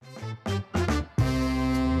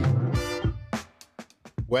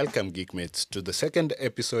Welcome, Geekmates, to the second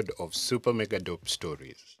episode of Super Mega Dope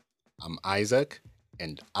Stories. I'm Isaac,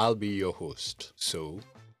 and I'll be your host. So,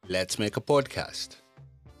 let's make a podcast.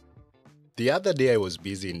 The other day, I was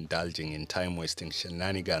busy indulging in time wasting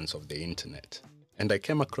shenanigans of the internet, and I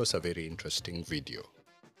came across a very interesting video.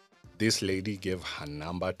 This lady gave her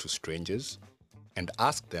number to strangers and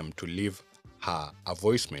asked them to leave her a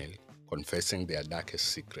voicemail confessing their darkest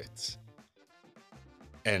secrets.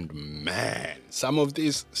 And man, some of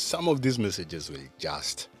these messages will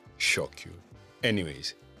just shock you.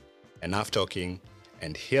 Anyways, enough talking,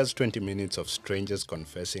 and here's 20 minutes of strangers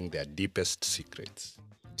confessing their deepest secrets.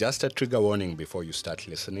 Just a trigger warning before you start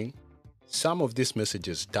listening. Some of these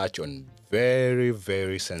messages touch on very,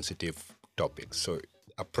 very sensitive topics, so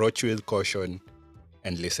approach with caution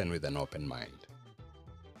and listen with an open mind.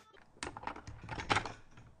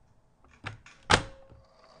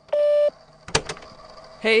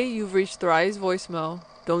 Hey, you've reached Thrice voicemail.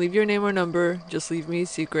 Don't leave your name or number, just leave me a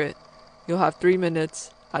secret. You'll have 3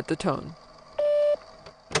 minutes at the tone.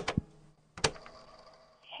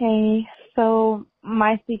 Hey, so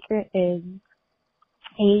my secret is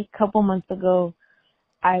a couple months ago,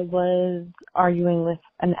 I was arguing with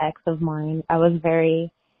an ex of mine. I was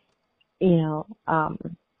very,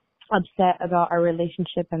 upset about our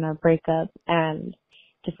relationship and our breakup and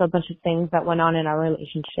just a bunch of things that went on in our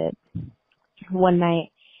relationship. One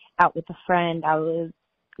night out with a friend, I was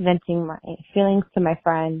venting my feelings to my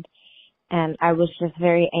friend, and I was just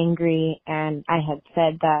very angry, and I had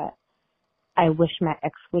said that I wish my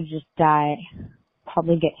ex would just die,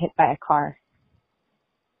 probably get hit by a car.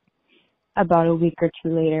 About a week or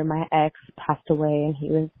two later, my ex passed away and he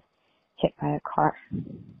was hit by a car.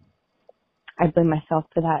 I blame myself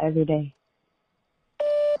for that every day.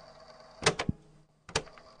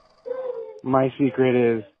 My secret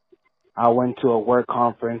is I went to a work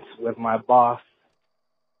conference with my boss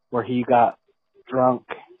where he got drunk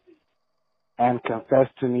and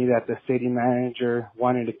confessed to me that the city manager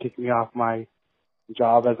wanted to kick me off my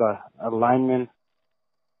job as a lineman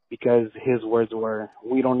because his words were,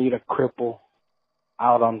 "We don't need a cripple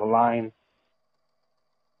out on the line."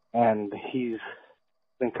 And he's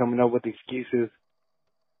been coming up with excuses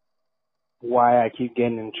why I keep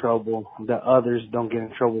getting in trouble that others don't get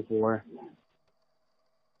in trouble for.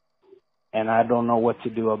 And I don't know what to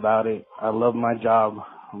do about it. I love my job,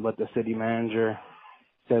 but the city manager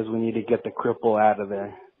says we need to get the cripple out of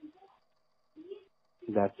there.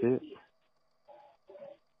 That's it.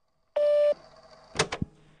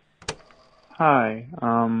 Hi,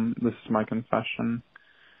 this is my confession.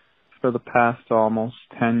 For the past almost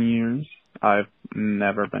 10 years, I've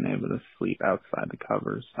never been able to sleep outside the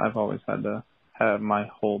covers. I've always had to have my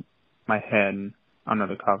head under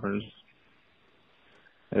the covers.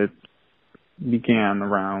 It began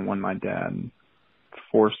around when my dad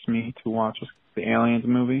forced me to watch the Aliens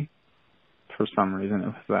movie. For some reason, it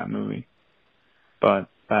was that movie. But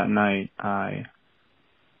that night, I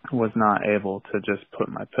was not able to just put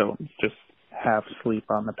my pillow, just have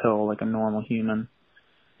sleep on the pillow like a normal human.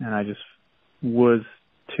 And I just was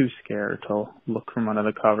too scared to look from under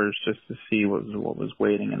the covers just to see what was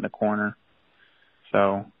waiting in the corner.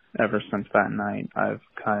 So ever since that night, I've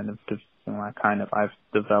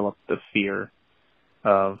developed the fear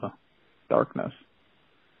of darkness.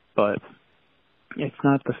 But it's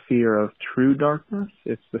not the fear of true darkness,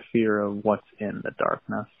 it's the fear of what's in the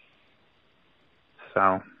darkness.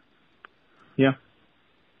 So, yeah.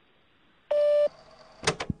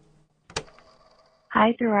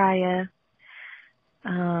 Hi, Thariah.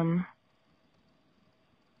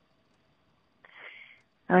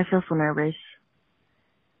 I feel so nervous.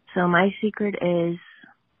 So my secret is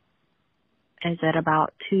that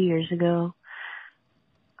about 2 years ago,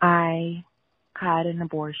 I had an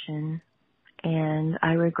abortion, and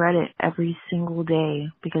I regret it every single day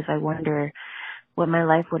because I wonder what my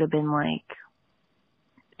life would have been like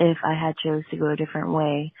if I had chose to go a different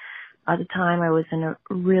way. At the time, I was in a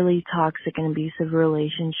really toxic and abusive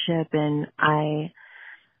relationship, and I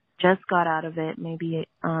just got out of it maybe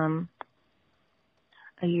a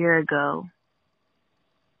year ago.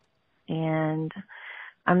 And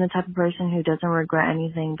I'm the type of person who doesn't regret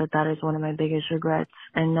anything, but that is one of my biggest regrets.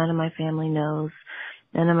 And none of my family knows.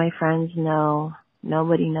 None of my friends know.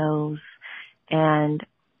 Nobody knows. And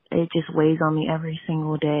it just weighs on me every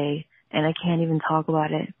single day. And I can't even talk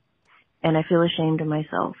about it. And I feel ashamed of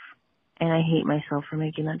myself. And I hate myself for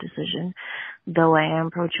making that decision. Though I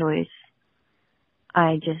am pro-choice,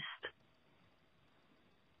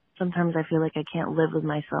 sometimes I feel like I can't live with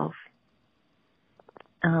myself.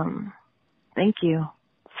 Thank you.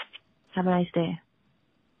 Have a nice day.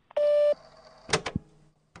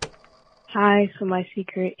 Hi, so my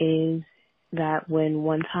secret is that when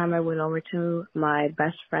one time I went over to my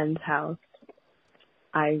best friend's house,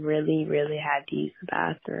 I really, really had to use the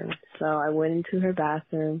bathroom. So I went into her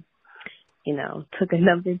bathroom, took a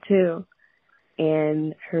number two,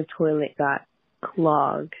 and her toilet got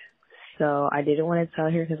clogged. So I didn't want to tell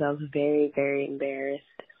her because I was very, very embarrassed.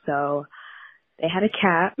 So they had a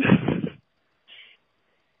cat.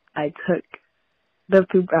 I took the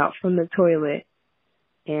poop out from the toilet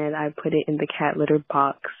and I put it in the cat litter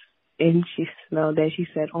box. And she smelled it. She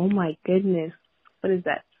said, "Oh my goodness, what is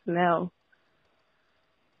that smell?"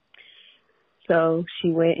 So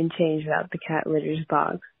she went and changed out the cat litters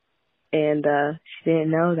box. And she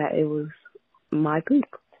didn't know that it was my poop.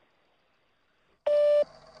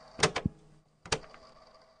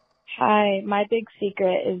 Hi, my big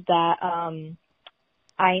secret is that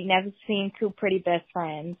I ain't never seen two pretty best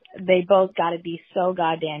friends. They both got to be so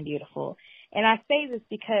goddamn beautiful. And I say this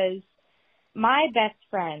because my best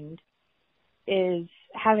friend is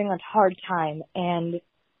having a hard time, and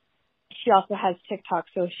she also has TikTok.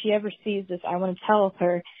 So if she ever sees this, I want to tell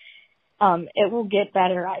her it will get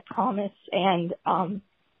better, I promise. And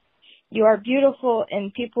you are beautiful,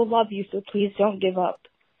 and people love you, so please don't give up.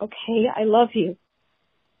 Okay? I love you.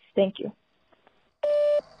 Thank you.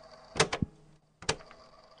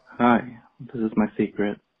 Hi, this is my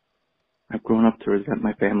secret. I've grown up to resent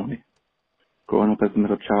my family. Growing up as a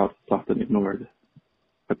middle child was often ignored.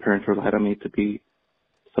 My parents relied on me to be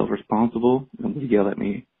self-responsible and would yell at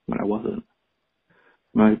me when I wasn't.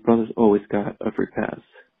 My brothers always got a free pass.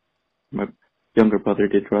 My younger brother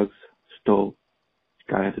did drugs, stole,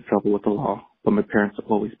 got into trouble with the law, but my parents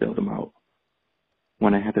always bailed him out.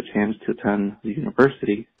 When I had the chance to attend the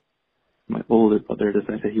university, my older brother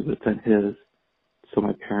decided he would attend his, so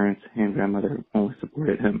my parents and grandmother only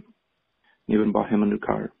supported him, even bought him a new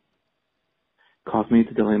car. It caused me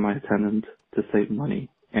to delay my attendance to save money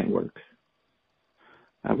and work.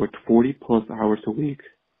 I worked 40 plus hours a week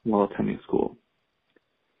while attending school.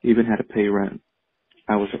 Even had to pay rent.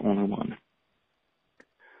 I was the only one.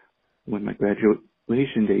 When my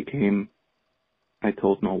graduation day came, I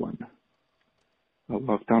told no one. I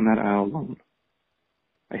walked down that aisle alone.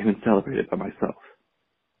 I even celebrated by myself.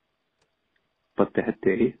 But that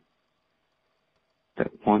day, that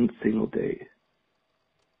one single day,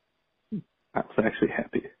 I was actually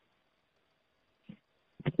happy.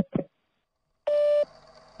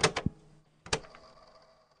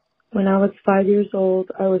 When I was 5 years old,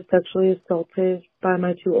 I was sexually assaulted by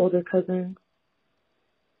my two older cousins.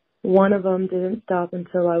 One of them didn't stop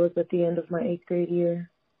until I was at the end of my 8th grade year.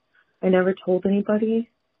 I never told anybody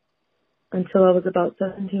until I was about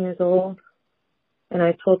 17 years old, and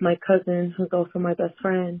I told my cousin, who's also my best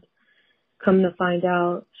friend. Come to find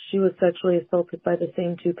out, she was sexually assaulted by the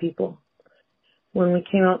same two people. When we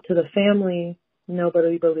came out to the family,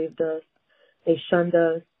 nobody believed us. They shunned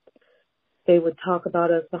us. They would talk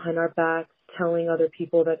about us behind our backs, telling other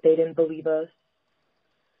people that they didn't believe us.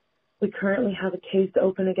 We currently have a case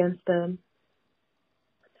open against them.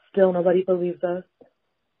 Still, nobody believes us.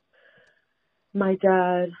 My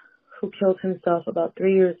dad, who killed himself about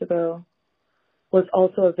 3 years ago, was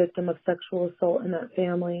also a victim of sexual assault in that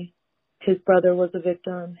family. His brother was a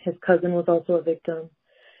victim. His cousin was also a victim.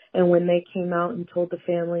 And when they came out and told the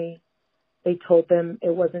family, they told them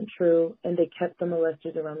it wasn't true, and they kept the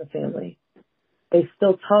molesters around the family. They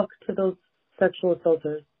still talk to those sexual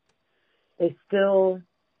assaulters. They still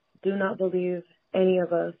do not believe any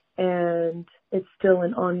of us, and it's still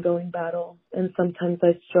an ongoing battle. And sometimes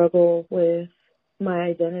I struggle with my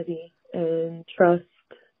identity and trust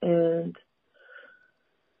and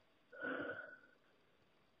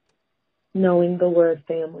knowing the word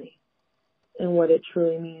family and what it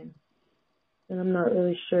truly means. And I'm not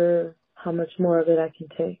really sure how much more of it I can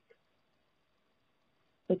take.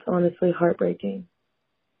 It's honestly heartbreaking.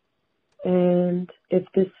 And if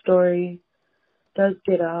this story does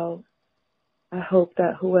get out, I hope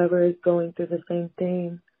that whoever is going through the same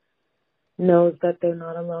thing knows that they're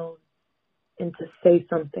not alone and to say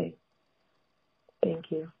something.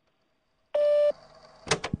 Thank you.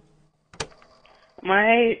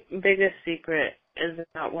 My biggest secret is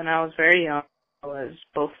that when I was very young, I was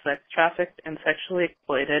both sex trafficked and sexually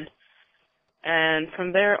exploited. And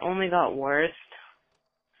from there, it only got worse.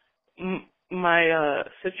 My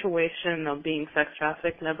situation of being sex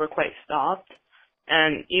trafficked never quite stopped.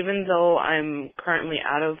 And even though I'm currently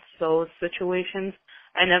out of those situations,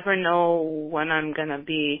 I never know when I'm going to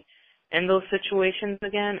be in those situations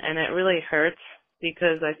again. And it really hurts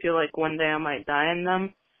because I feel like one day I might die in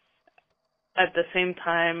them. At the same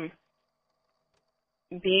time,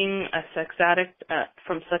 being a sex addict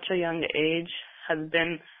from such a young age has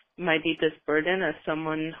been my deepest burden as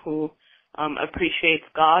someone who appreciates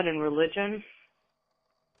God and religion.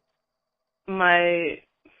 My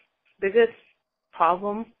biggest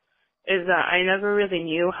problem is that I never really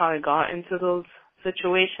knew how I got into those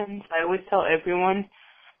situations. I always tell everyone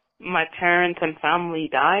my parents and family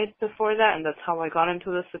died before that, and that's how I got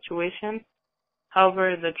into the situation.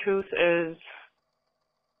 However, the truth is,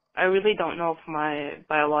 I really don't know if my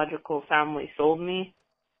biological family sold me,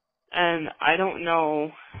 and I don't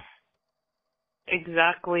know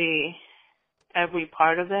exactly every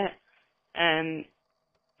part of it, and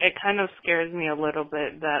it kind of scares me a little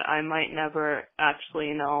bit that I might never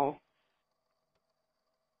actually know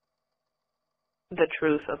the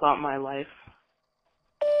truth about my life.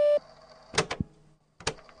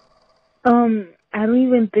 I don't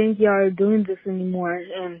even think y'all are doing this anymore,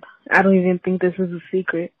 and I don't even think this is a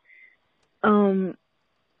secret.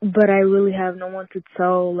 But I really have no one to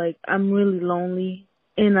tell. Like, I'm really lonely,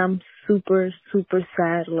 and I'm super, super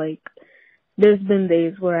sad. Like, there's been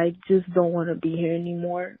days where I just don't want to be here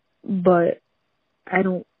anymore, but I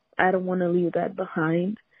don't want to leave that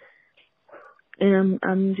behind. And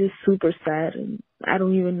I'm just super sad, and I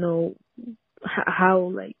don't even know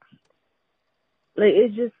how like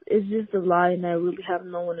it's just a lie, and I really have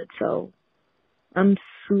no one to tell. I'm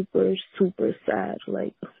super, super sad,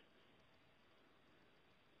 like,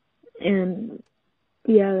 and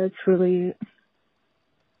yeah, that's really it.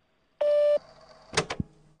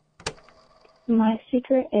 My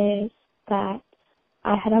secret is that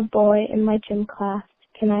I had a boy in my gym class,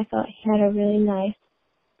 and I thought he had a really nice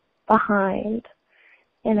behind.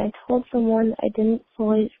 And I told someone I didn't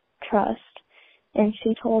fully trust, and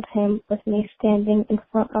she told him with me standing in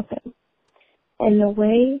front of him. And the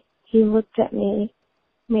way he looked at me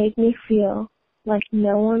made me feel like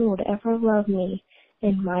no one would ever love me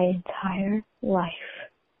in my entire life.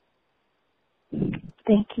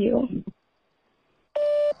 Thank you.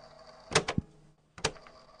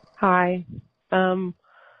 Hi.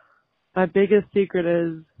 My biggest secret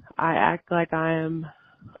is I act like I am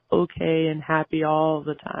okay and happy all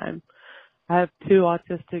the time. I have 2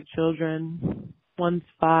 autistic children. One's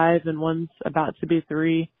 5 and one's about to be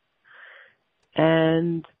 3.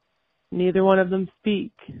 And neither one of them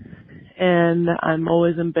speak. And I'm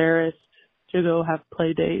always embarrassed to go have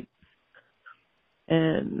play dates.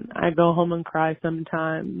 And I go home and cry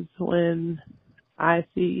sometimes when I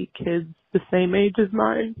see kids the same age as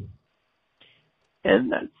mine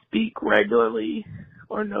and that speak regularly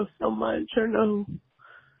or know so much or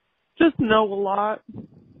just know a lot.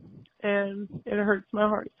 And it hurts my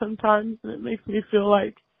heart sometimes, and it makes me feel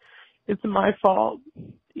like it's my fault,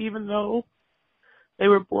 even though they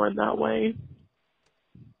were born that way.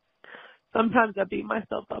 Sometimes I beat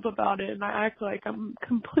myself up about it, and I act like I'm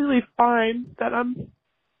completely fine, that I'm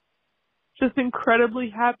just incredibly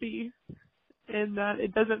happy, and that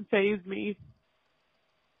it doesn't faze me.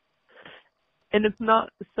 And it's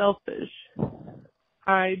not selfish.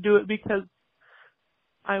 I do it because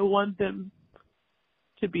I want them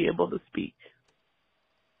to be able to speak.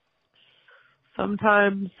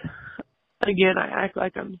 Sometimes, again, I act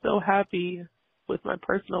like I'm so happy with my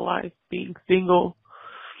personal life, being single,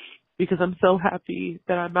 because I'm so happy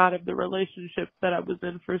that I'm out of the relationship that I was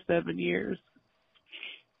in for 7 years.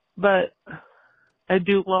 But I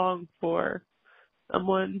do long for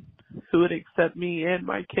someone who would accept me and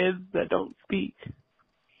my kids that don't speak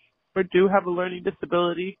or do have a learning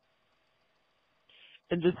disability,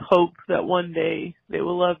 and just hope that one day they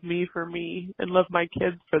will love me for me and love my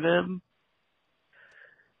kids for them.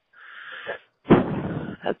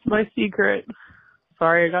 That's my secret.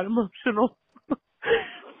 Sorry, I got emotional.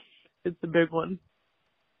 It's a big one.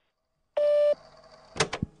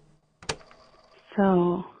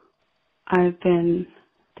 So, I've been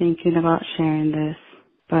thinking about sharing this,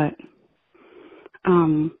 but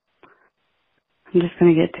I'm just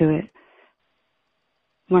going to get to it.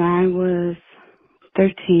 When I was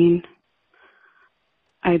 13,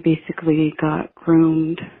 I basically got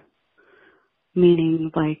groomed,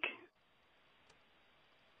 meaning like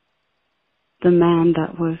the man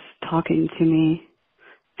that was talking to me,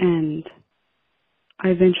 and I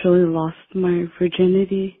eventually lost my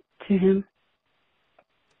virginity to him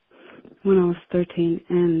when I was 13,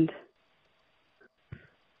 and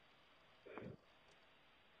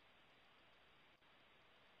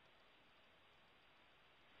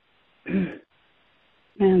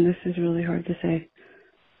man, this is really hard to say.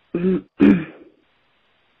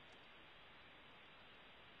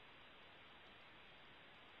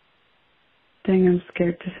 Dang, I'm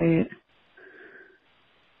scared to say it.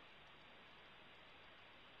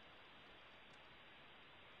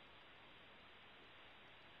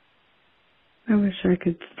 I wish I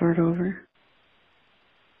could start over.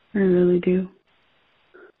 I really do.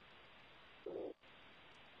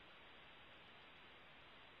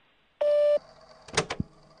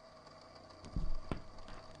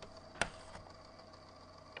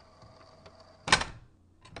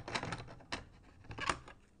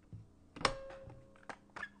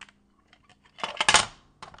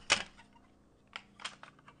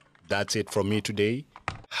 That's it from me today.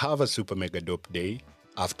 Have a super mega dope day,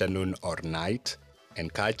 afternoon or night,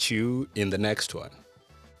 and catch you in the next one.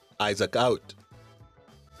 Isaac out.